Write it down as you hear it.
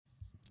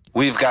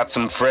We've got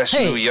some fresh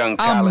Hey, new young I'm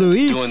talent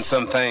Luis. doing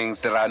some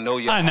things that I know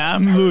you And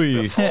haven't I'm heard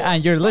Luis. before.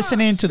 And you're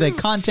listening to the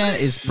Content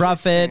is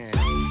Profit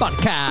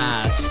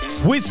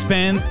podcast. We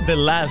spent the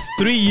last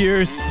 3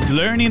 years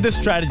learning the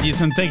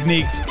strategies and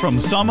techniques from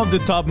some of the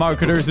top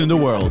marketers in the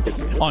world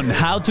on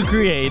how to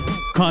create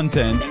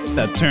content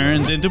that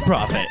turns into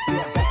profit.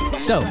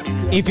 So,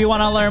 if you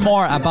want to learn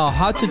more about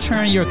how to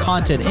turn your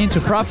content into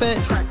profit,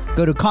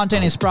 go to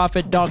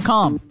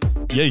contentisprofit.com.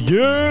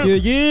 Yeah.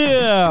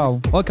 Yeah.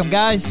 Welcome,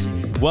 guys.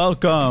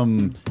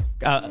 Welcome.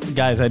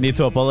 Guys, I need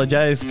to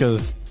apologize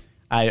because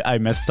I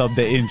messed up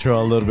the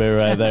intro a little bit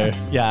right there.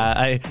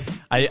 Yeah,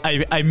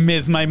 I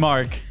missed my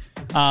mark.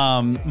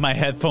 My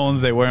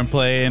headphones, they weren't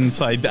playing,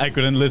 so I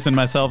couldn't listen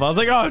myself. I was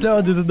like, oh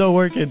no, this is not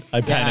working.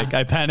 I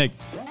panicked.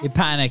 You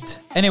panicked.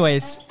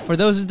 Anyways, for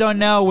those who don't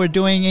know, we're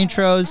doing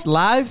intros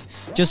live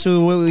just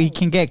so we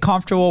can get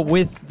comfortable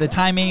with the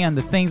timing and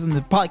the things and the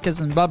podcast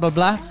and blah, blah,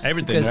 blah.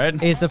 Everything, Because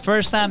right? It's the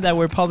first time that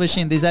we're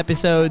publishing these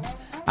episodes.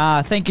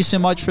 Thank you so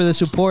much for the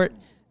support.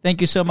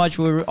 Thank you so much.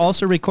 We're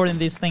also recording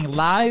this thing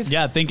live.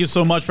 Yeah, thank you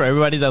so much for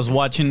everybody that's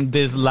watching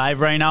this live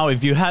right now.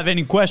 If you have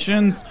any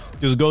questions,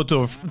 just go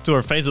to our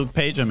Facebook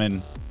page. I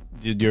mean,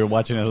 you're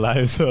watching it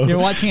live, so You're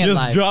watching it just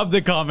live. drop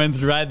the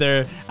comments right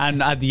there.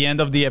 And at the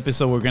end of the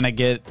episode, we're gonna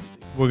get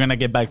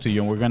back to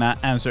you, and we're gonna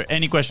answer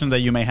any question that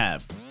you may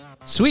have.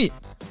 Sweet.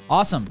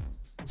 Awesome.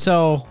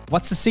 So,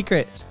 what's the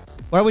secret?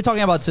 What are we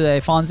talking about today,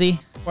 Fonzie?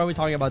 What are we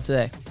talking about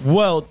today?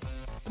 Well,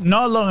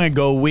 not long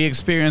ago, we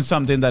experienced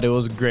something that it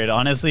was great.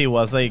 Honestly, it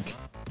was like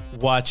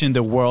watching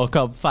the World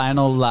Cup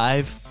final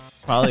live.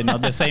 Probably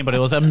not the same, but it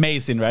was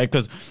amazing, right?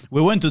 Because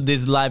we went to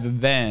this live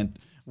event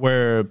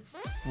where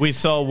we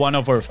saw one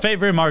of our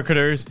favorite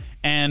marketers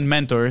and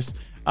mentors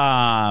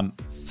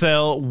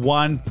sell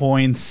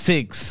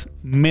 $1.6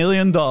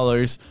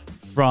 million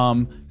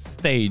from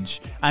stage.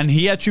 And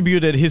he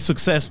attributed his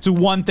success to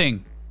one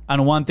thing.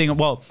 And one thing,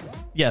 well,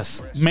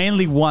 yes,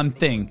 mainly one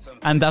thing.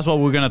 And that's what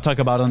we're going to talk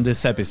about on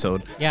this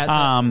episode. Yeah, so,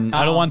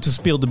 I don't want to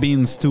spill the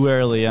beans too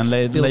early and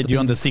let you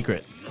on the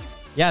secret.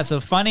 Yeah, so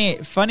funny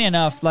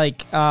enough,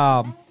 like,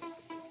 through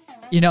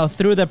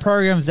the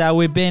programs that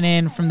we've been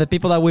in, from the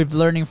people that we've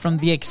learning from,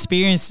 the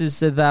experiences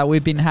that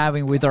we've been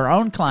having with our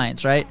own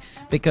clients, right?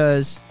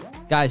 Because,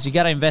 guys, you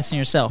got to invest in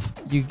yourself.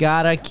 You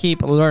got to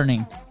keep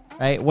learning,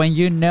 right? When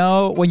you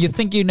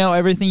think you know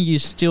everything, you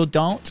still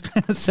don't.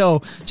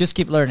 So just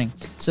keep learning.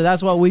 So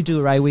that's what we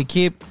do, right? We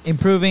keep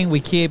improving. We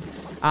keep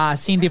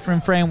seeing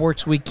different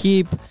frameworks. We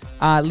keep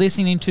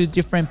listening to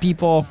different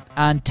people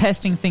and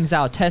testing things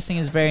out. Testing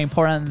is very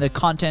important in the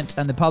content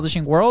and the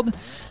publishing world.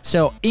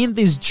 So in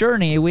this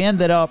journey, we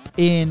ended up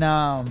in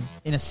a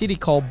city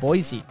called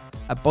Boise,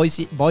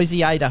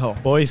 Boise, Idaho.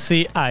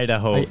 Boise,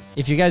 Idaho.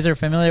 If you guys are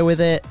familiar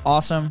with it,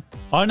 awesome.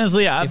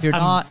 Honestly, If you're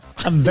not,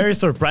 I'm very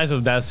surprised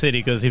with that city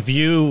because if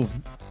you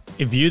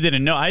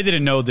didn't know, I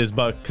didn't know this,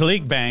 but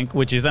ClickBank,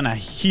 which is a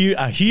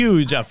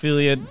huge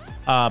affiliate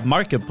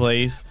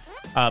marketplace,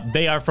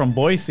 they are from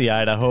Boise,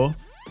 Idaho.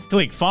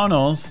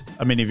 ClickFunnels,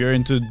 I mean, if you're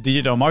into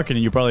digital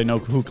marketing, you probably know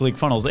who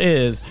ClickFunnels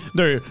is.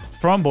 They're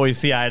from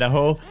Boise,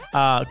 Idaho.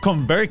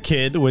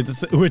 ConvertKit,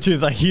 which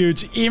is a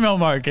huge email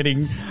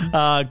marketing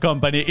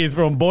company, is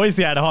from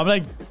Boise, Idaho. I'm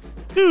like,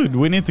 dude,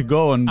 we need to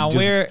go and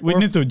we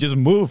need to just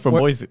move from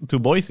Boise to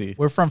Boise.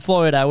 We're from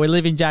Florida. We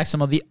live in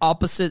Jacksonville, the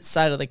opposite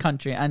side of the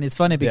country. And it's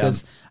funny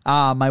because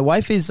my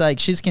wife is like,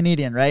 she's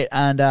Canadian, right?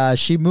 And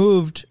she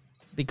moved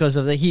because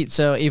of the heat.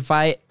 So if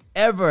I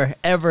ever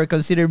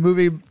consider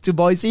moving to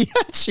Boise,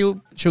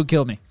 she'll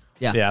kill me.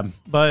 Yeah.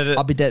 But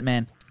I'll be dead,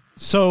 man.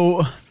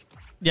 So,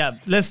 yeah,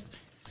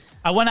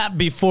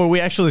 before we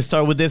actually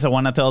start with this, I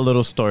want to tell a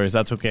little story.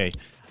 That's okay.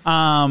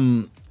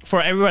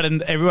 For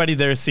everybody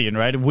there seeing,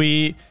 right?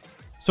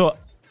 So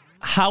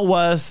how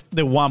was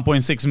the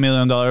 $1.6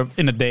 million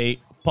in a day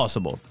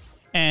possible?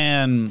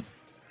 And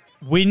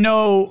we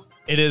know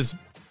it is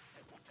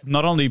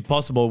not only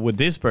possible with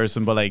this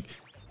person, but like,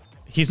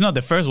 he's not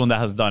the first one that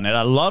has done it.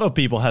 A lot of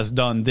people has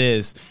done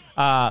this.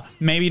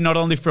 Maybe not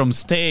only from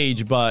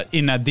stage, but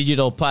in a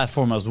digital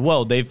platform as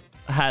well. They've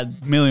had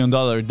 $1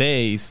 million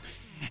days.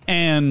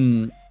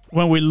 And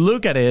when we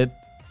look at it,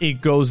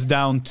 it goes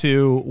down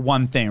to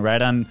one thing,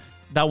 right? And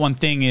that one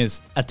thing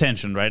is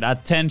attention, right?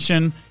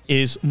 Attention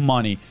is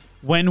money.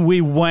 When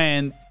we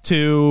went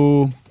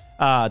to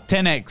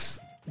 10X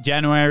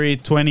January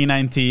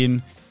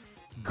 2019,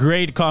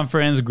 great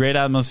conference, great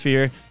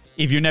atmosphere.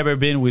 If you've never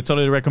been, we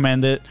totally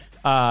recommend it.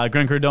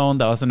 Grant Cardone,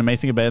 that was an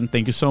amazing event.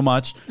 Thank you so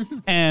much.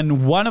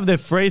 And one of the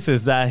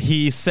phrases that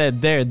he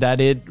said there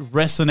that it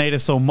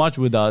resonated so much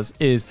with us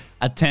is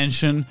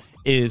attention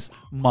is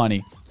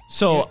money.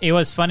 So it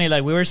was funny.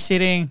 Like we were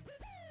sitting,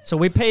 so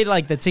we paid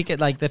like the ticket,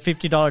 like the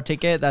 $50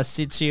 ticket that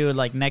sits you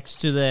like next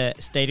to the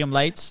stadium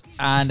lights.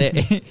 And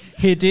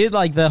he did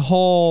like the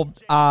whole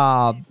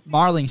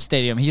Marlins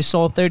Stadium. He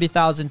sold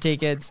 30,000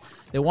 tickets.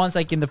 The ones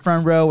like in the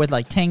front row with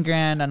like 10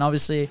 grand. And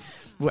obviously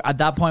at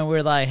that point, we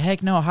were like,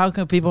 heck no, how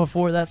can people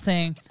afford that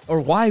thing? Or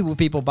why would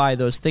people buy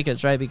those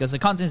tickets, right? Because the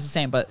content's the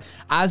same. But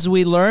as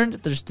we learned,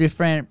 there's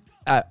different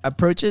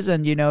approaches,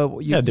 and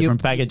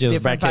different packages,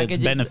 brackets,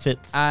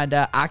 benefits, and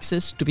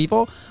access to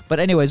people. But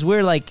anyways,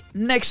 we're like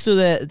next to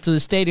the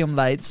stadium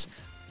lights,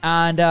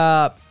 and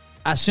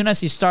as soon as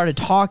he started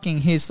talking,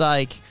 he's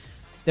like,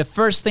 the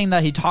first thing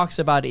that he talks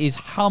about is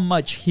how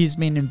much he's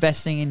been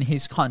investing in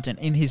his content,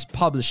 in his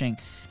publishing,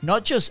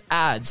 not just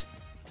ads,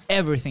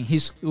 everything.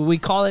 We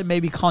call it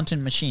maybe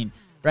content machine,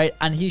 right?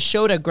 And he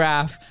showed a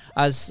graph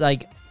as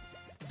like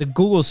the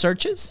Google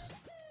searches,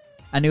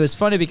 and it was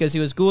funny because it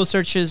was Google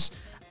searches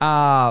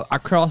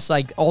across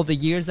like all the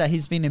years that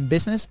he's been in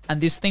business,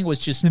 and this thing was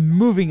just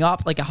moving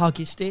up like a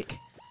hockey stick.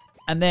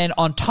 And then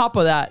on top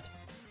of that,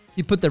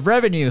 he put the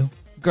revenue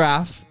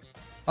graph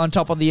on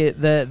top of the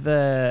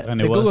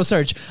Google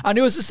search, and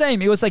it was the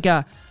same. It was like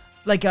a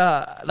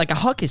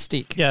hockey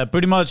stick. Yeah,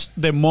 pretty much.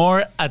 The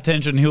more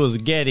attention he was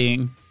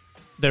getting,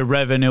 the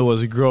revenue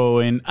was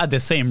growing at the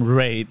same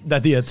rate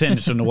that the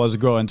attention was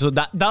growing. So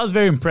that was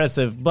very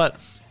impressive. But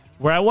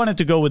where I wanted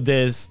to go with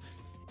this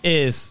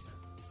is,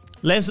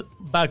 let's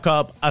back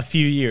up a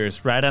few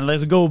years, right? And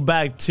let's go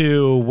back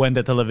to when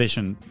the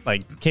television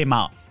like came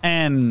out.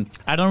 And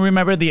I don't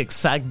remember the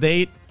exact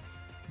date,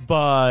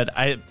 but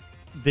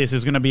this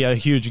is going to be a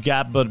huge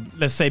gap, but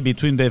let's say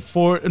between the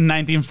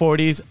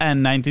 1940s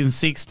and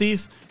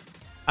 1960s,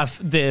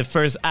 the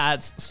first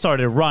ads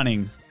started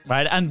running,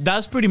 right? And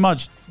that's pretty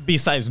much,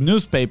 besides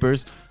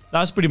newspapers,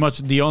 that's pretty much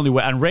the only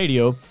way, and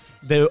radio,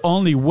 the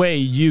only way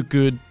you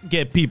could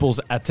get people's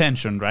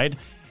attention, right?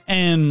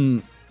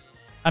 And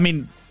I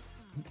mean,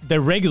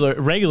 the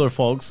regular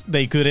folks,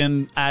 they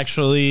couldn't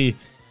actually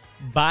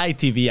buy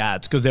TV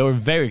ads because they were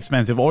very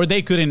expensive, or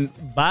they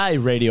couldn't buy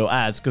radio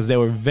ads because they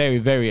were very,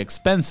 very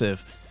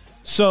expensive.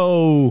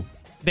 So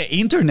the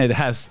internet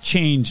has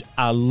changed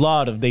a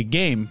lot of the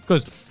game,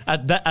 because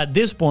at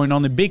this point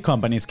only big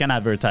companies can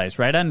advertise,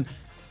 right? And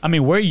I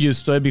mean, we're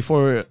used to it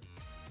before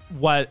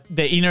what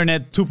the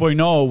internet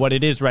 2.0, what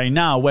it is right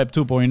now, web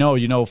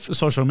 2.0,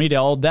 social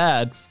media, all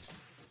that.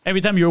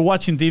 Every time you're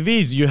watching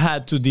TVs, you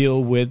had to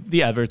deal with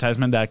the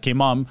advertisement that came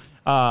on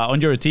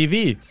your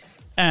TV.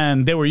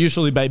 And they were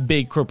usually by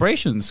big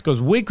corporations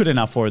because we couldn't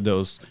afford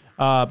those.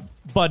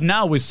 But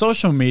now with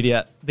social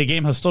media, the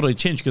game has totally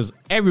changed because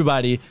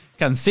everybody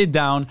can sit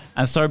down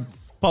and start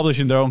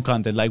publishing their own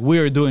content like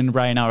we're doing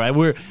right now, right?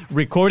 We're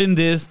recording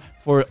this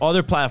for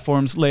other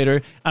platforms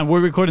later, and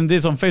we're recording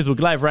this on Facebook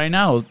Live right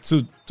now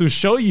to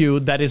show you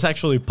that it's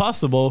actually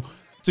possible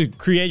to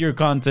create your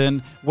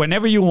content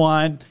whenever you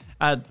want,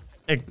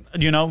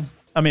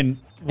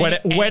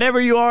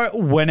 wherever you are,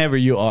 whenever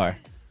you are.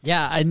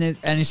 Yeah, and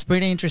it's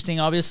pretty interesting.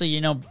 Obviously,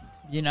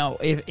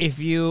 if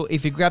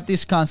you grab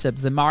these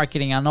concepts, the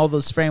marketing and all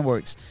those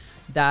frameworks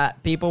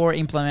that people were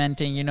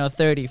implementing,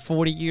 30,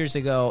 40 years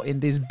ago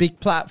in these big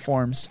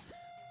platforms,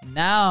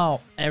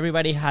 now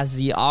everybody has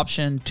the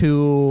option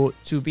to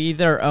be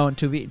their own,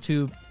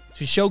 to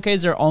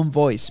showcase their own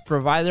voice,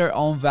 provide their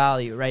own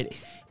value, right?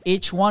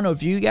 Each one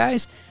of you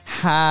guys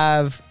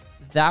have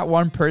that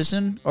one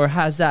person or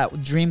has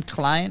that dream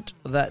client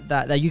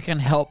that you can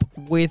help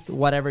with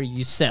whatever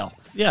you sell.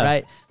 Yeah.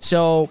 Right.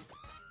 So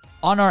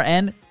on our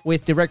end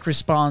with direct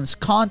response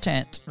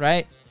content,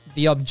 right,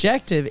 the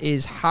objective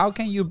is how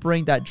can you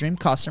bring that dream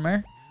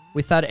customer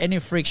without any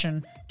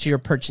friction to your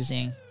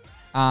purchasing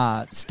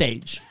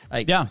stage?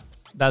 Like, yeah,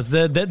 that's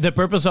the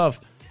purpose of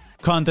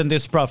content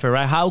is profit,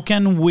 right? How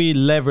can we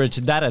leverage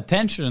that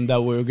attention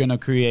that we're going to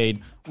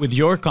create with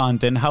your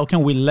content? How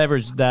can we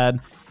leverage that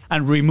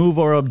and remove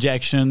our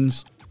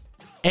objections,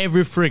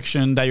 every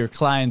friction that your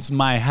clients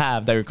might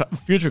have, that your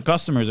future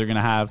customers are going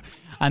to have?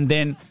 And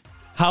then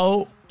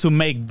how to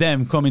make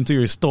them come into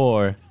your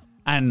store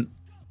and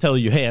tell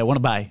you, hey, I want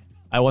to buy.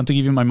 I want to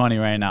give you my money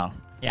right now.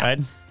 Yeah. Right?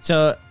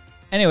 So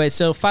anyway,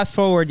 so fast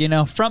forward,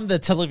 from the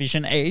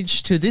television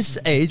age to this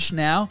age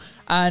now.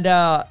 And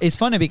it's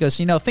funny because,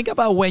 think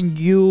about when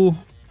you're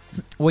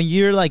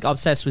like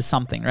obsessed with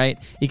something, right?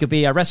 It could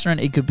be a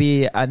restaurant, it could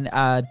be a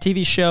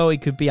TV show,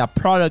 it could be a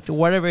product,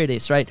 whatever it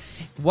is, right?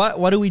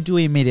 What do we do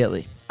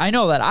immediately? I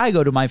know that I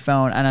go to my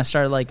phone and I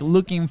start like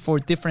looking for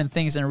different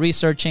things and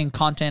researching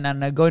content,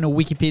 and I'm going to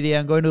Wikipedia,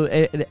 I'm going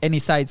to any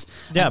sites,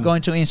 I'm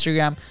going to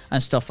Instagram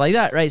and stuff like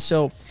that, right?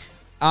 So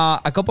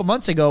a couple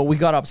months ago, we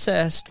got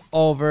obsessed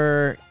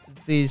over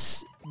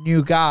this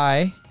new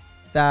guy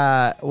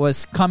that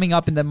was coming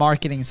up in the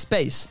marketing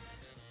space.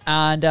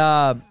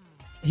 And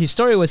his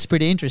story was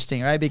pretty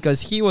interesting, right?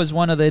 Because he was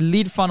one of the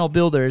lead funnel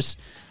builders.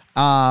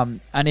 And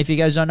if you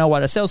guys don't know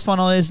what a sales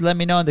funnel is, let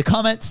me know in the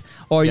comments,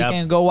 or you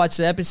can go watch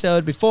the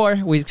episode before.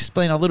 We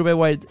explain a little bit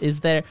what it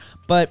is there.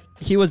 But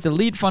he was the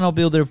lead funnel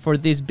builder for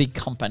this big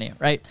company,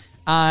 right?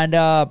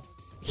 And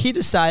he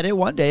decided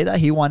one day that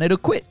he wanted to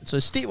quit. So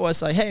Steve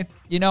was like, hey,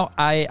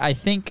 I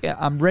think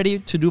I'm ready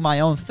to do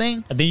my own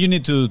thing. I think you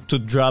need to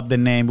drop the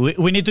name.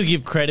 We need to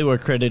give credit where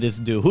credit is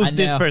due. Who's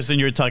this person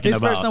you're talking about?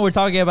 This person we're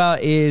talking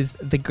about is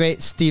the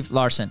great Steve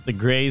Larsen. The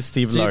great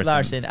Steve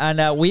Larsen.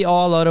 And we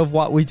owe a lot of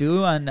what we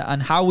do and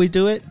how we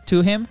do it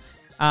to him.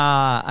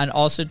 And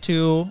also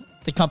to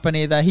the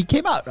company that he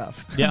came out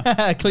of. Yeah,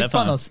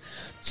 ClickFunnels.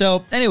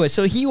 So anyway,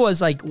 so he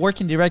was like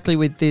working directly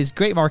with this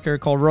great marketer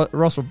called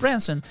Russell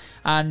Branson.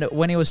 And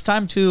when it was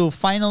time to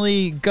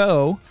finally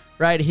go,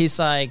 right, he's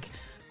like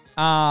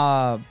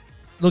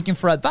looking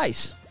for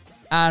advice.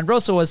 And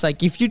Russell was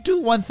like, if you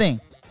do one thing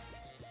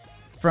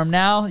from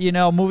now,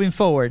 moving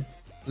forward,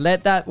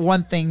 let that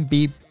one thing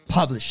be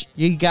published.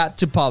 You got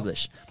to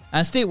publish.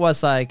 And Steve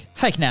was like,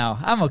 heck no,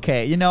 I'm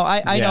okay.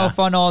 I know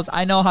funnels.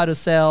 I know how to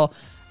sell.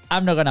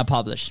 I'm not going to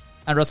publish.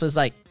 And Russell's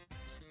like,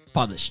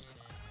 publish.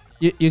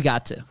 You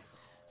got to.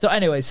 So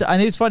anyway,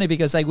 and it's funny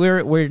because like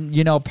we're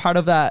part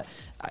of that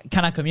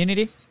kind of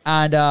community.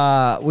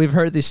 And we've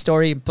heard this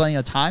story plenty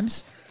of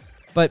times.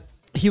 But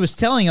he was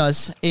telling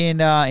us in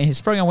his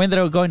program, we ended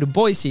up going to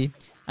Boise.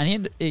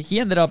 And he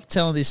ended up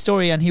telling this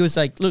story. And he was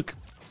like, look,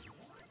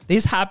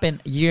 this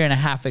happened a year and a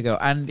half ago,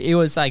 and it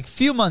was like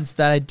few months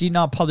that I did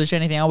not publish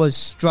anything. I was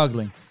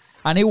struggling,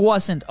 and it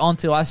wasn't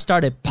until I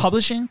started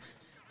publishing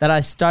that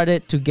I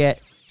started to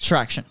get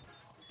traction.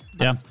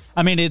 Yeah,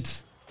 I mean,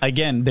 it's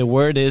again, the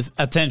word is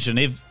attention.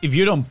 If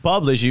you don't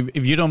publish,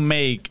 if you don't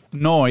make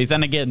noise,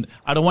 and again,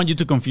 I don't want you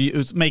to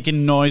confuse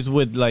making noise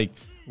with like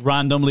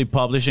randomly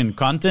publishing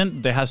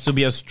content. There has to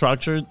be a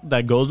structure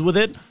that goes with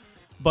it.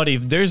 But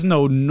if there's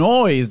no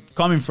noise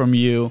coming from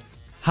you,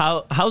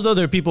 how's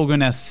other people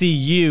gonna see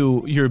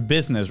your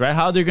business, right?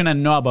 How they're gonna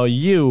know about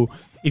you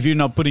if you're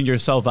not putting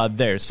yourself out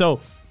there? So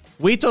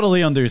we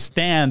totally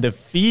understand the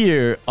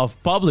fear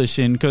of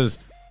publishing, because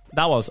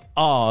that was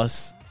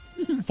us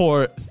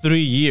for 3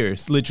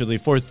 years, literally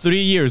for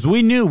 3 years.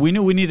 We knew we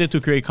needed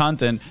to create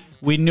content.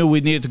 We knew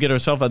we needed to get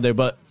ourselves out there,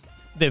 but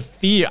the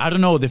fear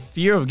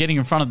of getting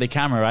in front of the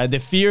camera, right? The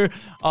fear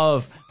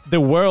of the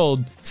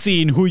world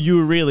seeing who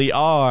you really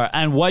are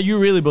and what you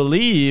really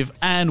believe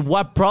and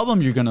what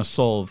problem you're gonna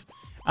solve.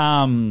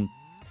 That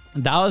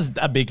was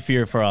a big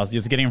fear for us,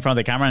 just getting in front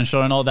of the camera and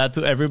showing all that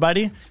to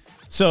everybody.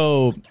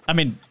 So, I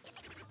mean,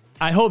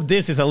 I hope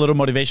this is a little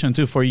motivation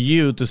too for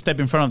you to step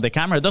in front of the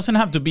camera. It doesn't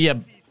have to be a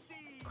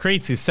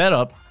crazy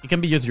setup. It can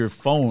be just your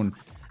phone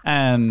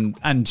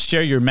and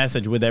share your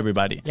message with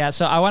everybody. Yeah,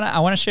 so I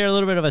wanna share a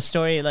little bit of a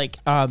story. Like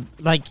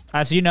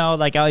as you know,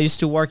 like I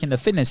used to work in the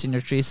fitness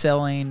industry,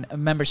 selling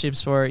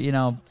memberships for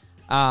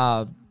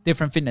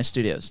different fitness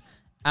studios.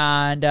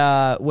 And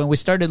when we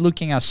started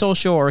looking at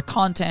social or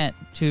content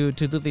to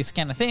do these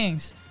kind of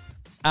things,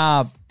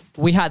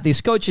 we had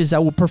these coaches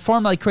that would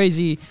perform like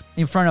crazy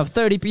in front of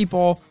 30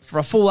 people for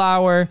a full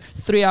hour,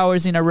 3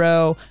 hours in a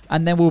row,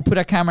 and then we'll put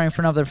a camera in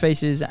front of their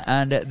faces,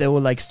 and they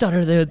will like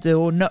stutter. They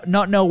will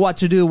not know what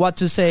to do, what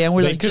to say, and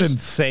we're they like, couldn't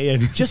say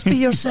anything. Just be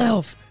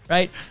yourself,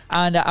 right?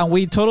 And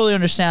we totally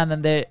understand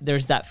that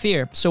there's that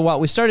fear. So what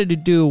we started to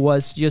do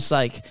was just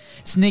like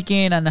sneak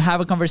in and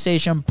have a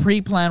conversation,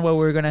 pre-plan what we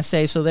were gonna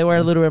say, so they were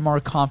a little bit more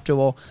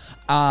comfortable.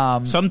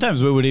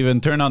 Sometimes we would even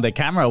turn on the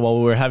camera while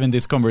we were having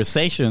these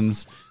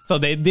conversations, so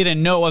they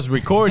didn't know us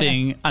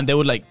recording, and they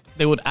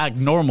would act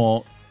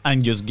normal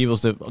and just give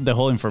us the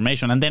whole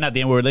information. And then at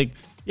the end, we were like,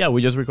 yeah,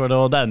 we just recorded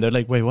all that. And they're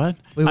like, wait, what?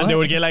 And they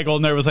would get like all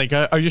nervous, like,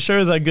 are you sure?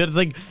 Is that good? It's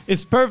like,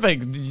 it's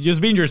perfect.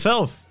 Just being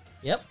yourself.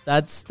 Yep,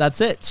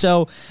 that's it.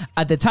 So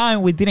at the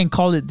time, we didn't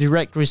call it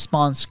direct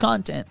response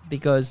content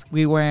because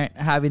we weren't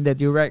having the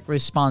direct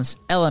response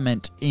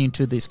element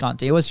into this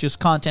content. It was just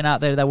content out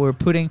there that we were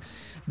putting.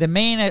 The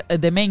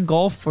main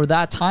goal for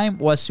that time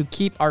was to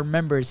keep our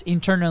members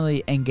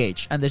internally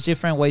engaged. And there's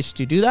different ways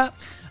to do that.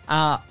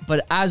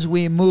 But as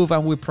we move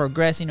and we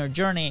progress in our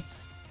journey,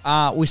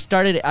 we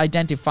started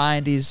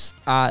identifying these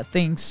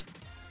things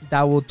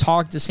that will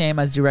talk the same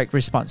as direct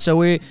response. So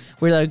we're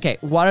like, okay,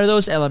 what are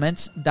those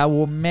elements that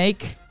will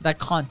make that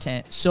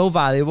content so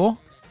valuable?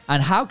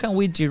 And how can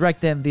we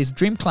direct them, these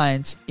dream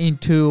clients,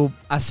 into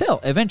a sale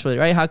eventually,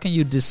 right? How can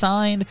you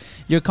design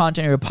your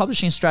content, your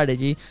publishing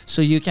strategy,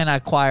 so you can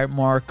acquire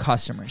more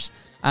customers?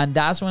 And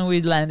that's when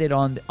we landed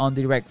on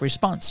direct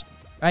response,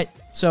 right?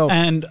 So,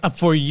 and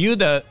for you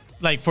that,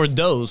 like for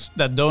those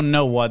that don't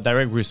know what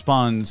direct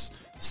response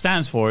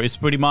stands for, it's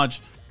pretty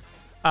much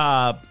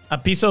a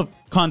piece of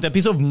content, a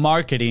piece of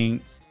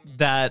marketing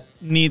that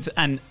needs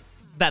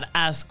that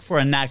asks for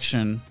an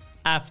action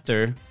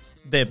after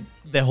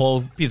the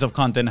whole piece of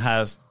content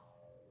has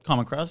come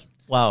across.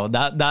 Wow,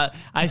 that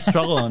I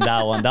struggle on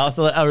that one. That was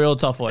a real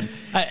tough one.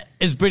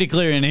 It's pretty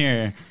clear in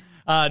here.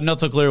 Not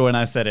so clear when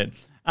I said it.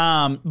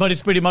 But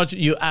it's pretty much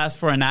you ask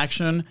for an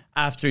action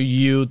after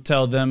you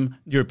tell them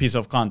your piece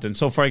of content.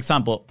 So, for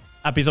example,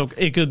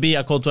 it could be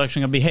a call to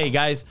action. It could be, hey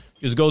guys,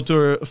 just go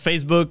to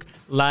Facebook,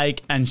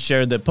 like and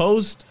share the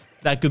post.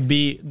 That could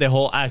be the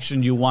whole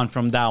action you want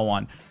from that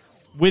one.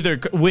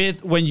 With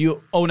when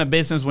you own a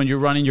business, when you're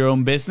running your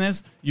own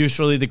business,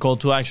 usually the call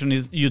to action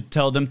is you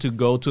tell them to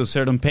go to a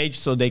certain page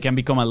so they can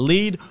become a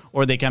lead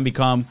or they can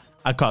become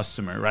a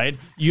customer, right?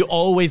 You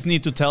always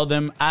need to tell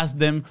them, ask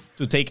them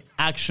to take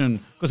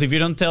action, because if you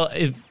don't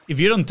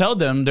tell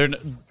them,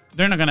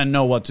 they're not gonna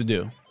know what to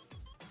do.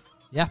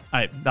 Yeah. All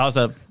right, that was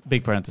a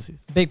big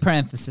parenthesis.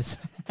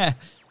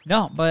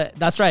 No, but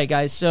that's right,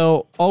 guys.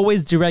 So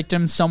always direct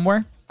them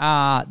somewhere.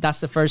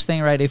 That's the first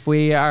thing, right? If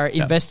we are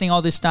investing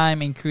all this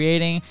time in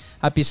creating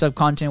a piece of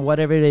content,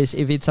 whatever it is,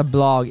 if it's a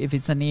blog, if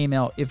it's an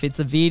email, if it's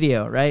a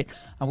video, right?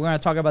 And we're going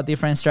to talk about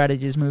different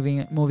strategies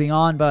moving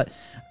on, but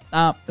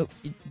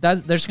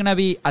there's going to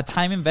be a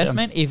time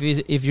investment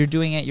if you're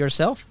doing it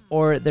yourself,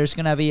 or there's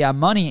going to be a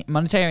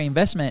monetary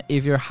investment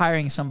if you're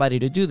hiring somebody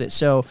to do this.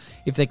 So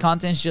if the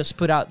content's just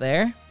put out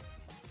there,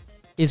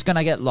 it's going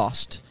to get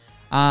lost,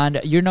 and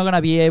you're not going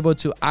to be able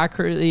to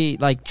accurately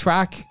like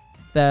track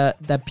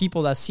the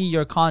people that see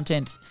your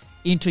content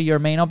into your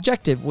main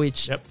objective,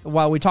 which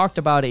what we talked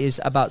about is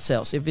about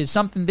sales. If it's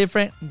something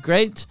different,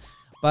 great,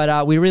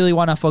 but we really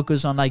want to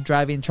focus on like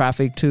driving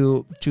traffic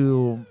to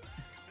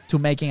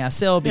making a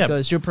sale,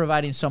 because you're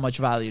providing so much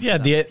value. Yeah,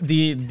 to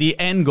them. the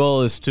end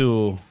goal is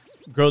to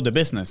grow the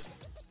business,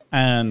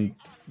 and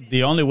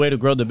the only way to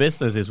grow the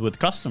business is with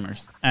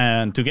customers.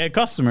 And to get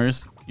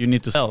customers, you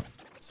need to sell.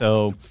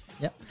 So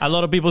a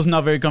lot of people's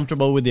not very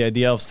comfortable with the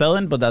idea of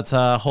selling, but that's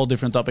a whole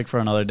different topic for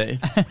another day.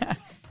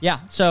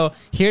 Yeah. So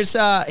here's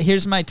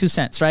my 2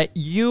 cents, right?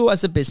 You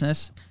as a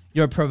business,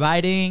 you're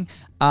providing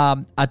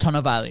a ton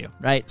of value,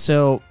 right?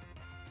 So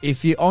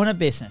if you own a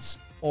business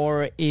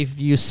or if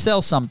you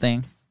sell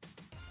something,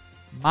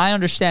 my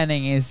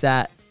understanding is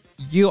that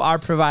you are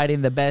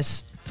providing the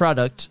best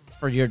product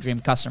for your dream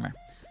customer.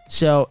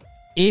 So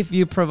if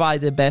you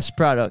provide the best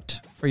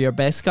product for your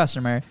best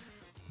customer,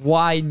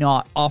 why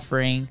not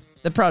offering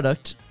the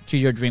product to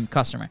your dream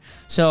customer?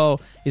 So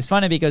it's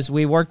funny because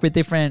we work with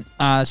different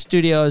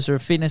studios or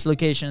fitness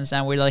locations,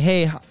 and we're like,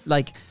 hey,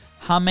 like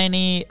how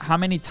many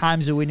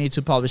times do we need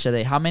to publish a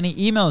day? How many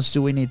emails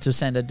do we need to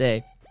send a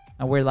day?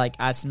 And we're like,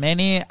 as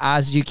many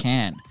as you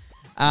can.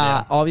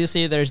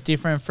 Obviously, there's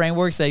different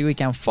frameworks that we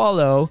can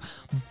follow,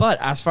 but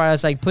as far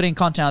as like putting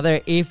content out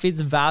there, if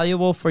it's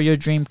valuable for your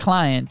dream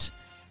client,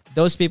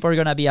 those people are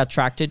going to be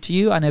attracted to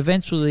you, and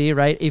eventually,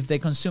 right, if they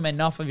consume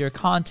enough of your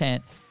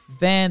content,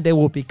 then they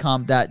will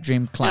become that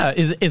dream client.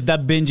 Yeah, is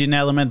that binging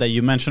element that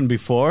you mentioned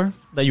before,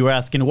 that you were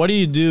asking, what do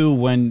you do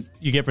when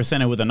you get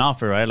presented with an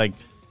offer, right? Like,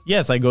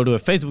 yes, I go to a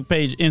Facebook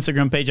page,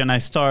 Instagram page, and I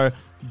start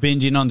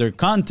binging on their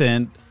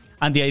content.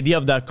 And the idea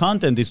of that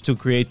content is to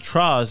create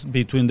trust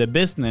between the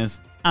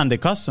business and the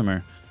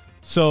customer.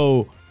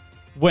 So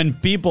when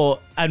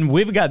people, and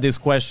we've got this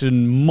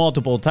question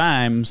multiple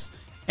times,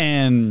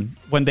 and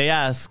when they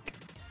ask,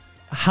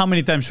 how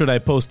many times should I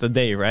post a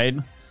day, right?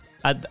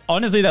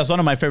 Honestly, that's one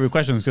of my favorite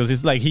questions, because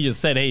it's like he just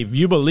said, hey, if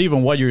you believe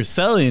in what you're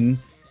selling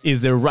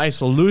is the right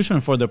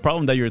solution for the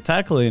problem that you're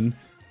tackling,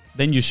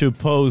 then you should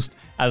post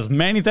as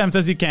many times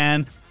as you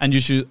can, and you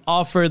should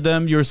offer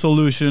them your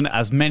solution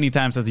as many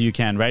times as you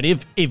can, right?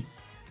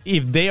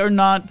 If they are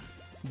not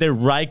the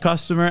right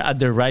customer at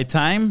the right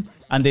time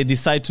and they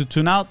decide to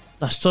tune out,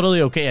 that's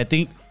totally okay. I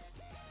think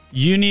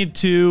you need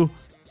to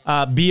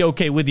be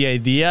okay with the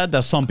idea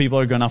that some people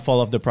are going to fall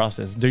off the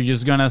process. They're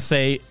just going to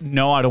say,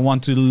 no, I don't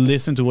want to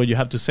listen to what you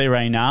have to say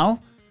right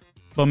now.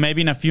 But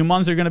maybe in a few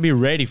months, they're going to be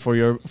ready for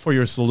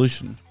your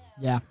solution.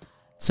 Yeah.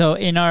 So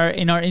in our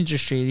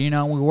industry,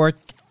 we work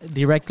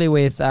directly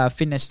with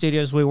fitness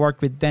studios. We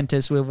work with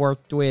dentists. We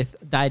worked with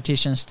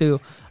dietitians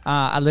too.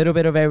 A little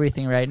bit of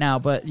everything right now.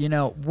 But,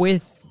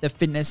 with the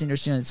fitness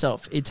industry in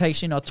itself, it takes,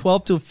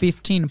 12 to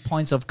 15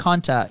 points of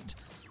contact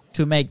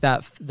to make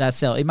that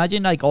sale.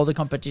 Imagine like all the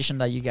competition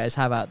that you guys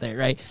have out there,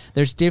 right?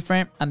 There's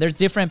different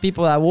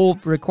people that will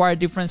require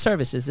different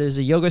services. There's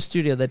a yoga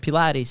studio, the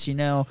Pilates,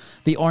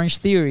 the Orange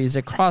Theories,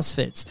 the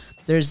CrossFits.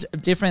 There's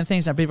different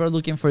things that people are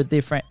looking for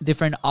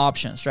different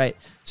options, right?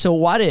 So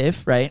what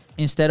if, right,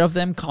 instead of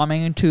them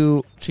coming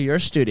to your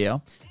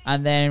studio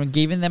and then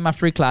giving them a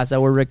free class that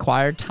will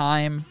require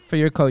time for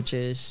your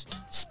coaches,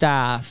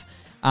 staff,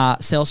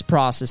 sales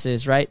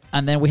processes, right?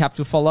 And then we have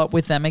to follow up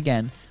with them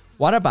again.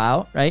 What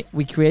about, right,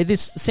 we create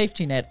this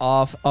safety net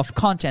of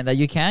content that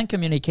you can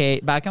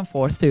communicate back and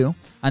forth to.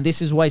 And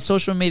this is why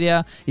social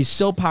media is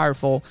so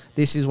powerful.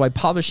 This is why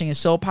publishing is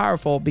so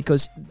powerful,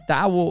 because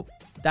that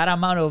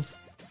amount of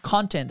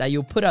content that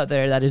you put out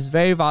there that is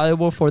very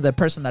valuable for the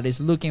person that is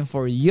looking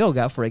for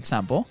yoga, for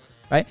example,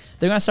 right?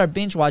 They're going to start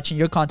binge watching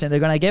your content. They're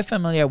going to get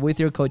familiar with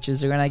your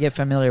coaches. They're going to get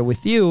familiar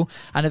with you.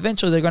 And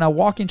eventually they're going to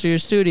walk into your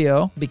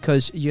studio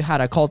because you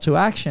had a call to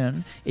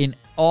action in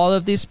all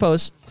of these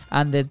posts.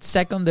 And the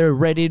second they're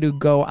ready to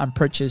go and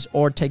purchase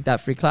or take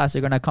that free class,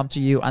 they're going to come to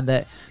you, and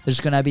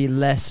there's going to be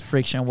less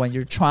friction when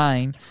you're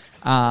trying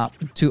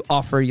to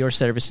offer your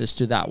services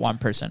to that one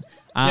person.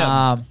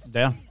 Yeah,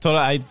 totally.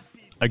 I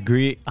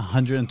agree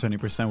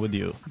 120% with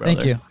you,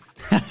 brother.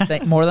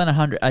 Thank you. More than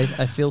 100.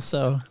 I feel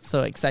so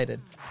excited.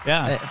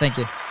 Yeah. Thank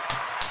you.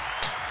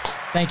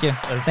 Thank you.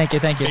 Thank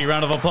you. Big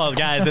round of applause,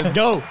 guys. Let's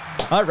go.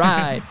 All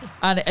right.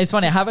 And it's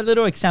funny. I have a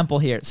little example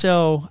here.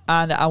 So,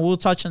 and I will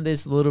touch on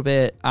this a little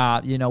bit.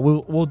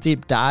 We'll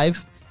deep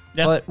dive.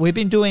 Yep. But we've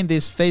been doing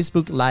this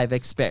Facebook Live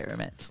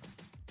experiment.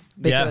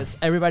 because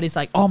everybody's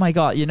like, oh my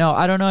God,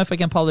 I don't know if I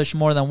can publish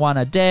more than one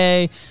a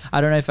day. I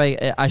don't know if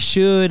I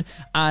should.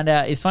 And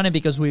it's funny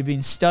because we've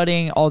been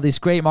studying all these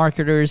great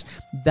marketers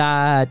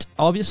that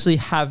obviously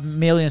have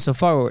millions of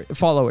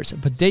followers,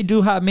 but they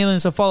do have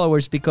millions of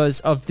followers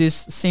because of this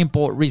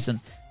simple reason.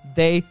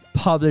 They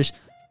publish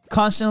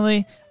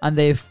constantly and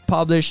they've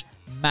published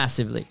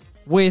massively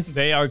with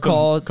they are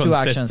call to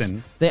consistent.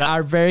 actions. They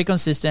are very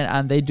consistent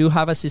and they do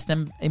have a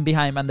system in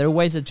behind, and there are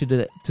ways to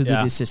do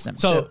this system.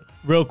 So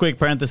real quick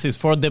parenthesis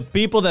for the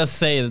people that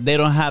say that they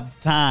don't have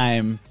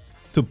time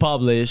to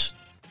publish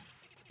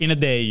in a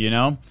day,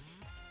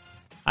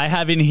 I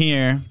have in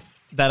here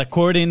that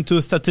according to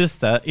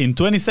Statista, in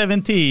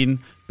 2017,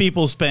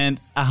 people spent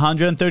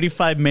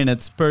 135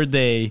 minutes per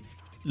day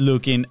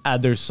looking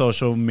at their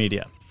social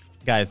media.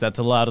 Guys, that's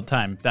a lot of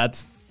time.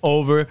 That's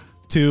over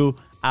 2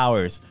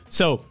 hours.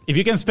 So if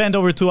you can spend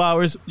over 2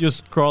 hours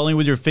just scrolling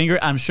with your finger,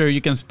 I'm sure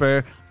you can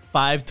spare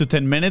 5 to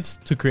 10 minutes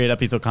to create a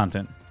piece of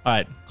content. All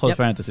right, close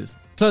parenthesis.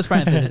 Close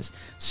parenthesis.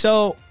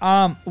 So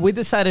we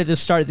decided to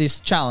start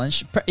this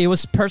challenge. It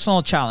was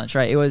personal challenge,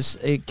 right? It was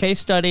a case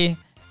study,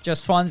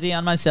 just Fonzie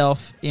and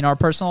myself in our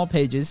personal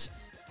pages,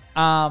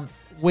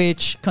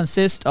 which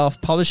consists of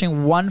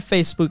publishing one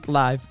Facebook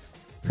Live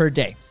per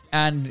day.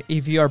 And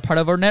if you are part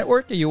of our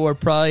network, you will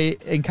probably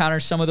encounter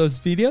some of those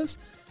videos.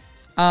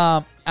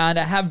 And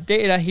I have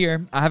data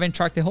here. I haven't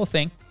tracked the whole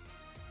thing,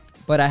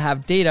 but I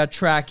have data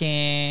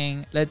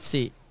tracking,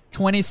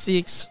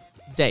 26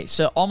 days.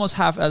 So almost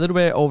half, a little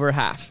bit over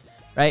half,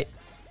 right?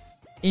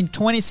 In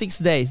 26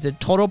 days, the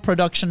total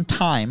production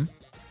time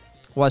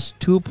was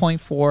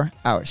 2.4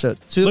 hours. So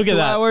 2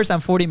 hours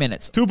and 40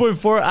 minutes.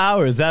 2.4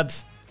 hours.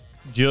 That's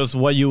just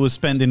what you would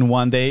spend in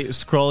one day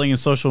scrolling in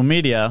social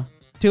media.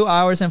 2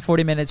 hours and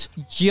 40 minutes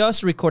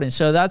just recording.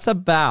 So that's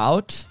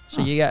about,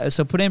 so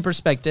put it in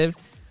perspective,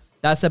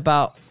 that's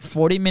about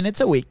 40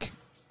 minutes a week.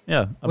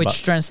 Yeah.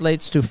 Which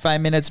translates to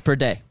 5 minutes per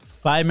day.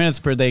 5 minutes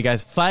per day,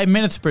 guys. 5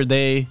 minutes per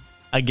day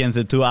against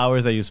the 2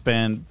 hours that you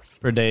spend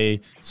per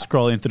day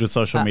scrolling through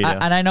social media.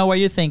 And I know what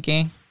you're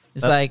thinking.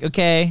 It's like,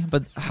 okay,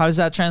 but how does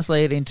that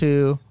translate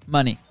into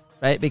money,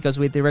 right? Because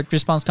with direct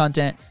response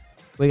content,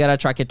 we got to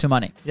track it to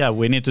money. Yeah,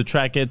 we need to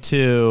track it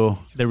to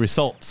the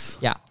results.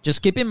 Yeah.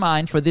 Just keep in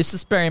mind, for this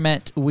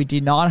experiment, we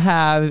did not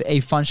have a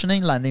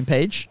functioning landing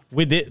page.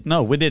 We did.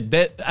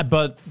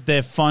 But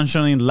the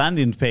functioning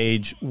landing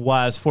page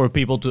was for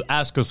people to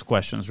ask us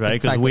questions,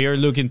 right? Because we are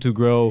looking to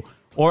grow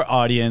our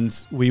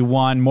audience. We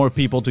want more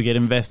people to get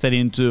invested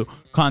into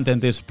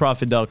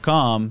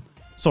contentisprofit.com.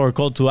 So our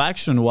call to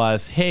action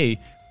was, hey,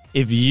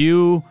 if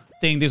you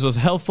think this was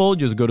helpful,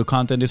 just go to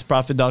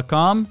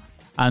contentisprofit.com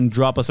and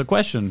drop us a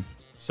question.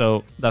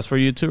 So that's for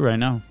you too right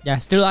now. Yeah,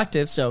 still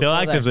active. So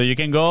you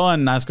can go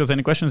and ask us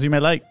any questions you may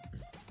like.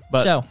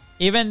 But so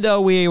even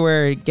though we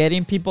were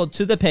getting people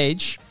to the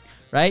page,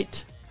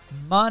 right?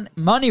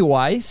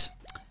 Money-wise,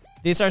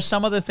 these are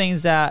some of the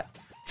things that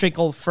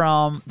trickled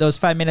from those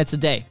 5 minutes a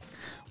day.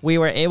 We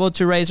were able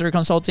to raise our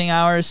consulting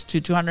hours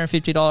to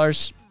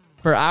 $250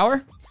 per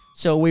hour.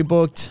 So we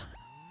booked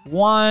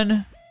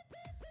one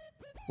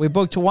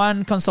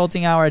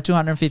consulting hour at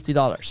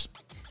 $250.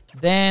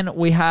 Then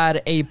we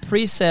had a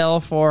pre-sale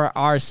for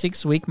our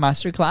 6-week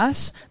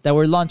masterclass that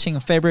we're launching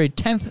on February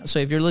 10th. So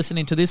if you're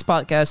listening to this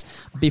podcast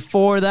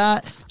before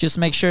that, just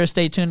make sure to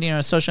stay tuned in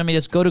our social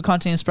medias. Go to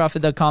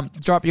contentisprofit.com,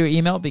 drop your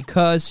email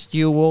because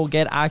you will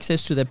get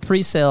access to the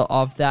pre-sale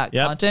of that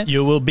content.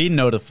 You will be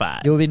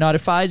notified. You will be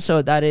notified.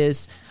 So that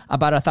is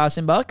about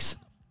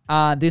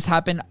 $1,000. This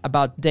happened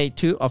about day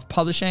 2 of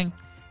publishing.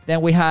 Then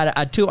we had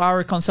a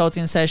 2-hour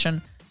consulting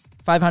session,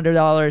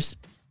 $500.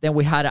 Then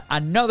we had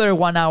another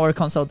 1-hour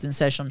consulting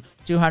session,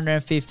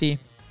 $250.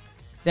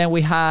 Then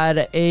we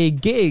had a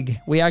gig.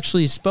 We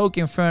actually spoke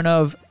in front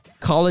of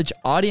college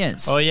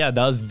audience. Oh yeah,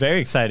 that was very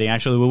exciting.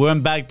 Actually, we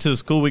went back to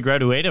school we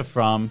graduated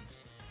from,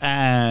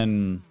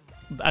 and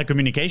a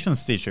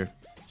communications teacher.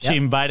 She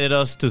invited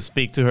us to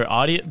speak to her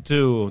audience,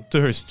 to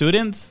her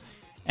students,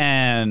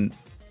 and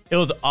it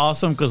was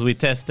awesome because we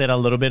tested a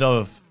little bit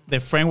of the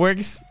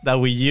frameworks that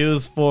we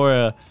use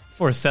for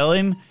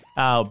selling.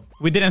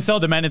 We didn't sell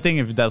them anything,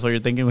 if that's what you're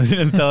thinking. We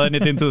didn't sell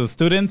anything to the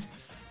students,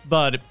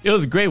 but it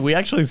was great. We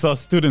actually saw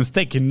students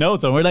taking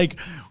notes, and we're like,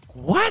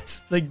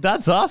 what? Like,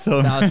 that's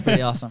awesome. That was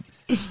pretty awesome.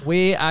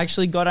 We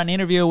actually got an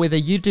interview with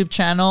a YouTube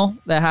channel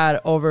that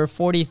had over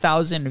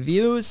 40,000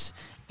 views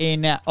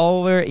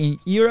over in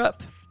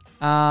Europe.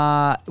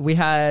 We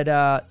had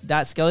that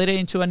escalated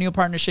into a new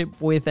partnership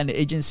with an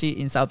agency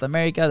in South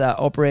America that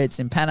operates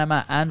in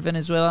Panama and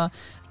Venezuela.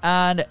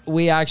 And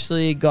we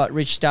actually got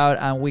reached out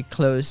and we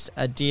closed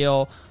a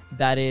deal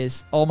that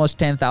is almost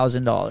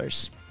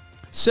 $10,000.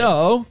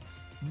 So,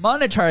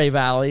 monetary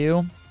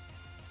value,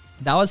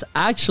 that was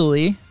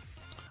actually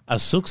a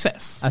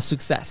success.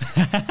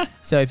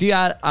 So if you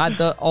add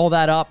all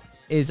that up,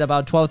 is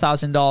about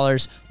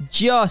 $12,000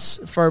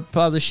 just for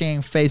publishing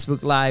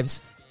Facebook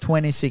Lives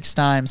 26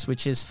 times,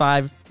 which is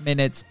 5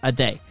 minutes a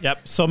day.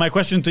 Yep. So my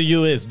question to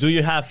you is, do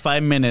you have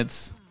 5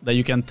 minutes that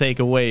you can take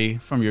away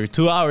from your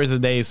 2 hours a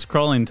day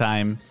scrolling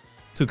time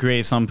to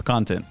create some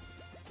content?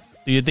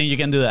 Do you think you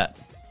can do that?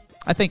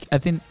 I think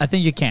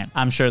you can.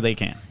 I'm sure they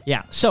can.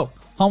 Yeah. So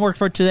homework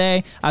for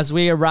today as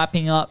we are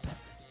wrapping up.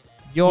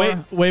 Wait.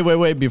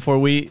 Before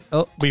we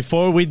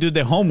do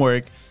the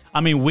homework,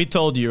 I mean, we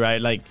told you,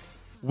 right? Like,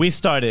 we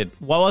started.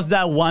 What was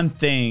that one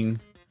thing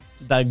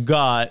that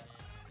got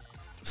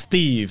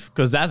Steve?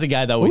 Because that's the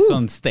guy that was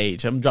on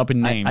stage. I'm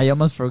dropping names. I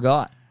almost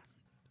forgot.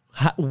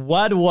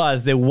 What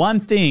was the one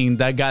thing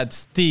that got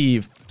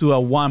Steve to a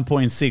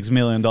 $1.6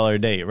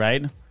 million day,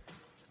 right?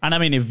 And I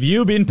mean, if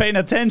you've been paying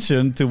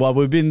attention to what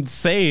we've been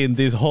saying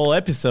this whole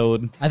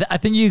episode, I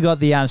think you got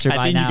the answer by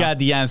now. I think you got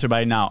the answer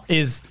by now.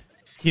 Is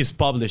his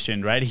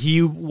publishing, right?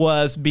 He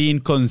was being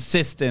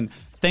consistent.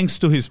 Thanks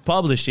to his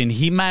publishing,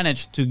 he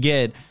managed to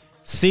get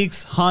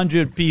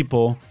 600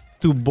 people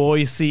to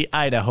Boise,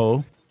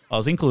 Idaho. I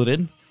was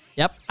included.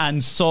 Yep.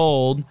 And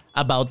sold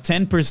about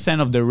 10%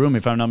 of the room,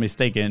 if I'm not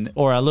mistaken,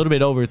 or a little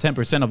bit over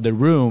 10% of the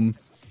room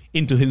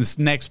into his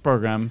next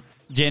program,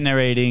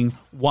 generating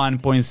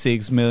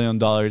 $1.6 million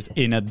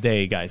in a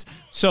day, guys.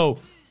 So,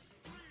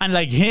 and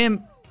like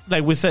him,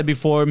 like we said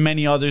before,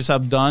 many others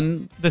have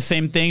done the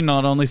same thing,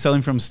 not only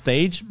selling from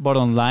stage, but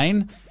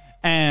online.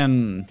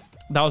 And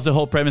that was the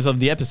whole premise of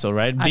the episode,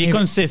 right? Be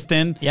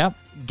consistent. Yep.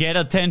 Get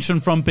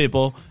attention from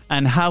people.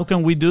 And how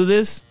can we do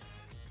this?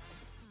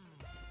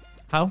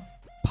 How?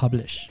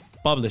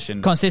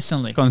 Publishing.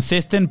 Consistently.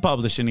 Consistent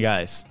publishing,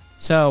 guys.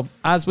 So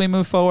as we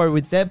move forward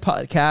with that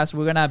podcast,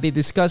 we're going to be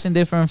discussing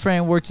different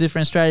frameworks,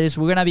 different strategies.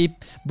 We're going to be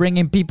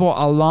bringing people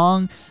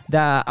along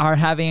that are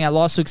having a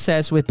lot of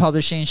success with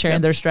publishing,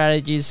 sharing their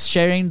strategies,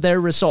 sharing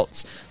their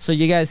results. So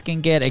you guys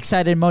can get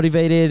excited,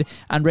 motivated,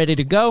 and ready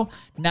to go.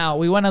 Now,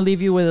 we want to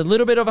leave you with a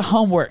little bit of a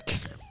homework.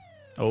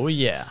 Oh,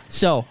 yeah.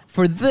 So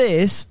for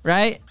this,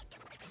 right,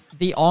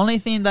 the only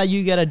thing that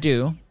you got to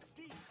do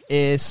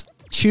is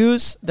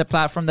choose the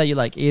platform that you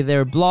like,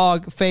 either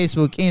blog,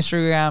 Facebook,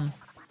 Instagram,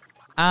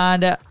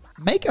 and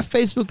make a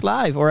Facebook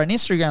Live or an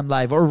Instagram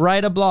Live or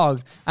write a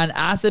blog and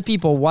ask the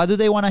people, what do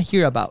they want to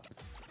hear about?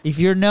 If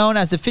you're known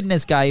as a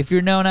fitness guy, if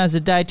you're known as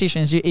a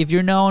dietitian, if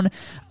you're known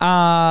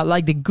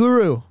like the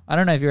guru, I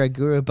don't know if you're a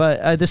guru,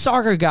 but the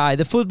soccer guy,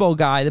 the football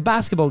guy, the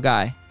basketball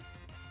guy,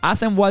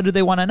 ask them what do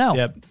they want to know.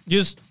 Yep.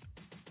 Just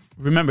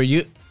remember,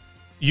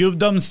 you've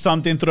done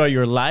something throughout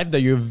your life that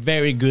you're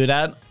very good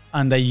at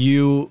and that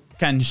you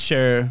can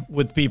share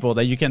with people,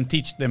 that you can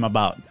teach them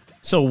about.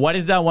 So what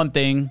is that one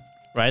thing,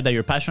 right, that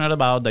you're passionate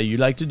about, that you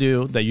like to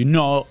do, that you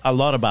know a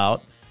lot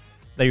about,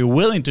 that you're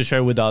willing to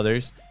share with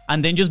others,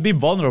 and then just be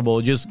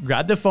vulnerable. Just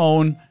grab the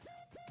phone.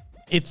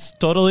 It's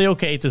totally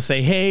okay to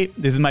say, hey,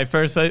 this is my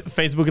first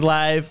Facebook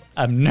Live.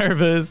 I'm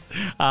nervous.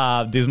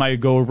 This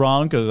might go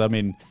wrong because, I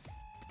mean,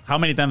 how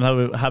many times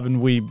haven't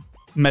we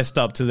messed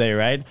up today,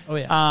 right? Oh,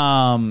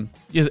 yeah.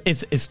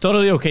 It's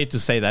totally okay to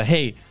say that,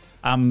 hey,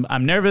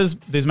 I'm nervous.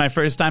 This is my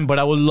first time, but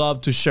I would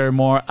love to share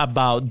more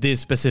about this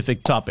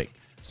specific topic.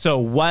 So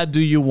what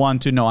do you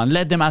want to know? And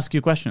let them ask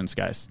you questions,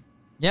 guys.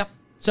 Yep.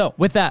 So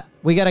with that,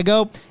 we got to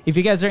go. If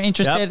you guys are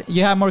interested,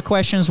 you have more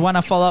questions, want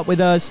to follow up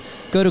with us,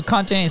 go to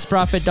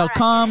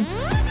contentisprofit.com.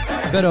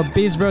 Go to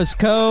Biz Bros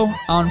Co.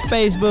 on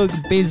Facebook,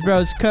 Biz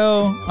Bros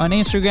Co. on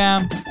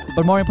Instagram.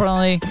 But more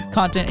importantly,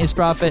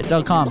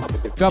 contentisprofit.com.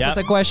 Drop us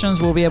the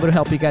questions. We'll be able to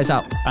help you guys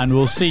out. And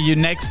we'll see you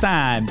next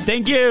time.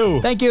 Thank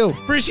you. Thank you.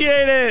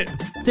 Appreciate it.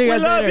 See you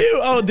guys later. We love you.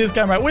 Oh, this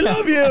camera. We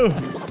love you.